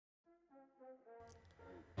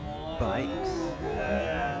bikes,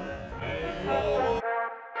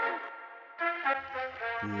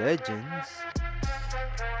 legends,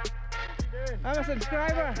 I'm a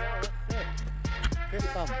subscriber.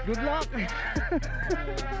 Good luck.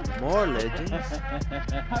 more legends,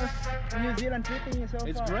 How's New Zealand treating you so far?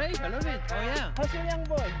 It's great, I love it. Oh yeah, How's your young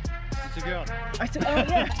boy? it's a girl. I said, oh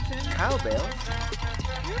yeah. cowbells,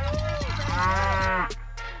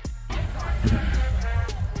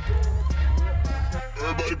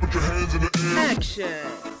 Everybody put your hands in the air. action!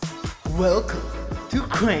 Welcome to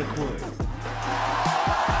Crankworx.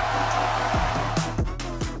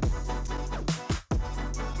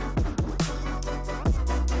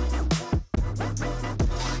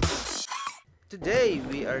 Today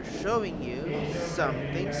we are showing you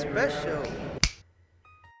something special.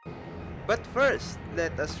 But first,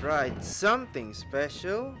 let us ride something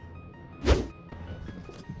special.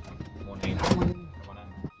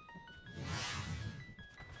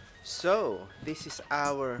 So, this is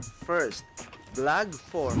our first vlog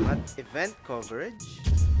format event coverage.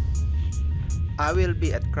 I will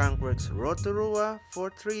be at Crankworkx Rotorua for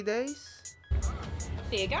 3 days.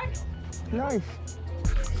 There you go. Nice.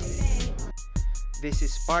 This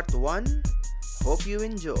is part 1. Hope you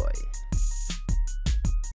enjoy.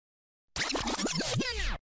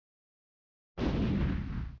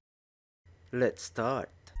 Let's start.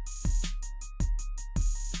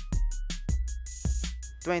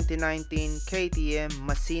 2019 KTM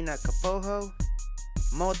MACINA KAPOHO,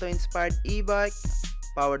 moto-inspired e-bike,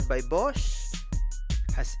 powered by Bosch,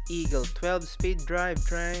 has Eagle 12-speed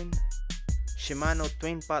drivetrain, Shimano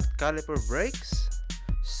twin-pot caliper brakes,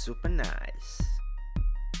 super nice.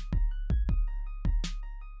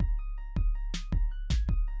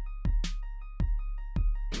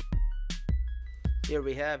 Here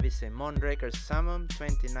we have is a Mondraker Summum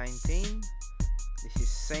 2019. This is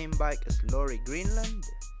same bike as Lori Greenland.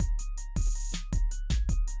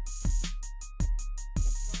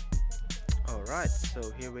 Alright,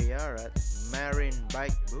 so here we are at MARIN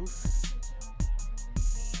bike booth.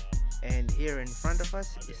 And here in front of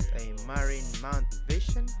us is a MARIN Mount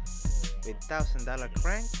Vision with $1,000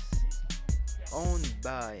 cranks, owned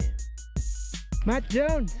by Matt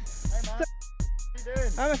Jones.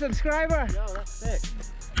 I'm a subscriber. Yo, that's sick.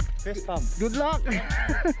 Fist pump. Good luck.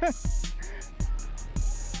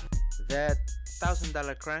 That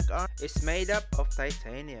 $1,000 crank arm is made up of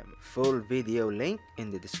titanium. Full video link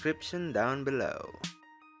in the description down below.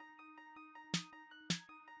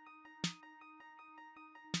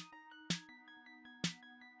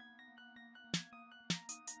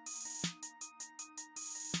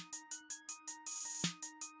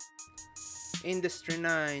 Industry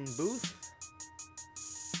 9 booth.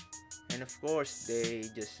 And of course, they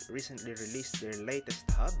just recently released their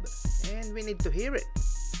latest hub, and we need to hear it.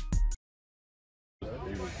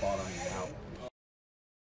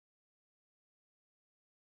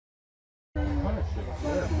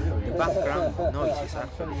 The background noise is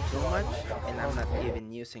actually too much, and I'm not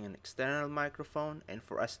even using an external microphone, and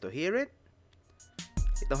for us to hear it,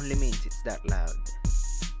 it only means it's that loud.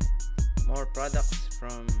 More products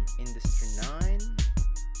from Industry 9.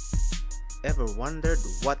 Ever wondered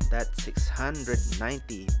what that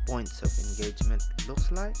 690 points of engagement looks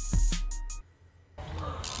like?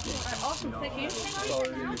 Awesome, thank you.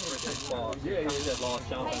 Yeah, you said last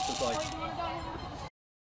jump, it's just like...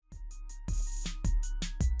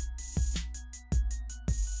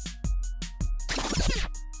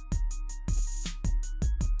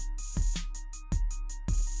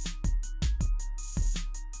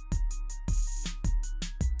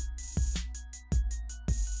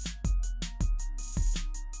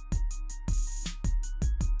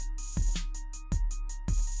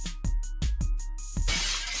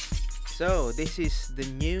 So this is the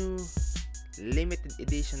new limited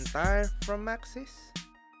edition tire from MAXXIS,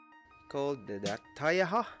 called the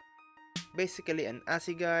TAIAHA. Basically an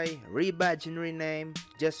Assegai rebadge and rename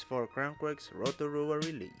just for Crankworkx Rotorua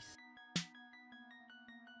release.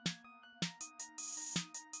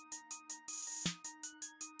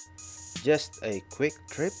 Just a quick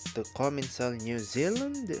trip to COMMENCAL, New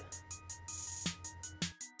Zealand.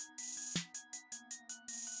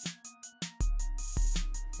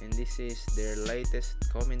 And this is their latest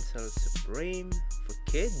COMMENCAL Supreme for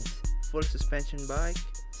kids, full suspension bike,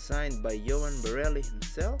 signed by Johan Borelli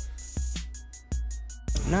himself.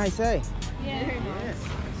 Nice, eh? Yeah. Yes,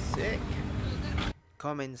 sick.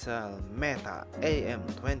 COMMENCAL Meta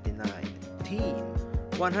AM29 Team,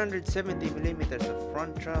 170mm of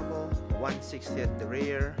front travel, 160 at the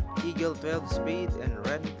rear, Eagle 12 speed and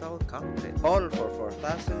rental cockpit, all for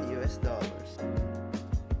 $4,000 US.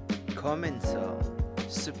 COMMENCAL,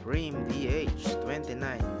 Supreme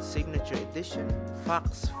DH29 Signature Edition,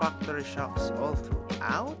 Fox Factory shocks all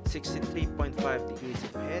throughout, 63.5 degrees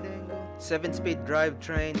of head angle, 7-speed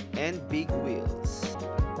drivetrain, and big wheels.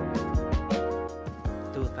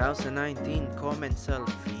 2019 COMMENCAL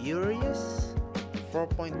Furious,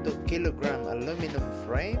 4.2 kilogram aluminum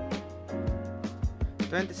frame,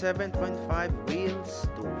 27.5 wheels,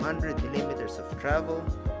 200 millimeters of travel,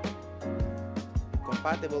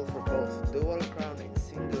 compatible for both dual crown and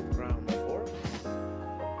single crown forks.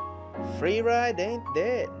 Free ride ain't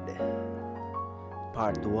dead.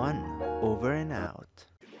 Part 1 over and out.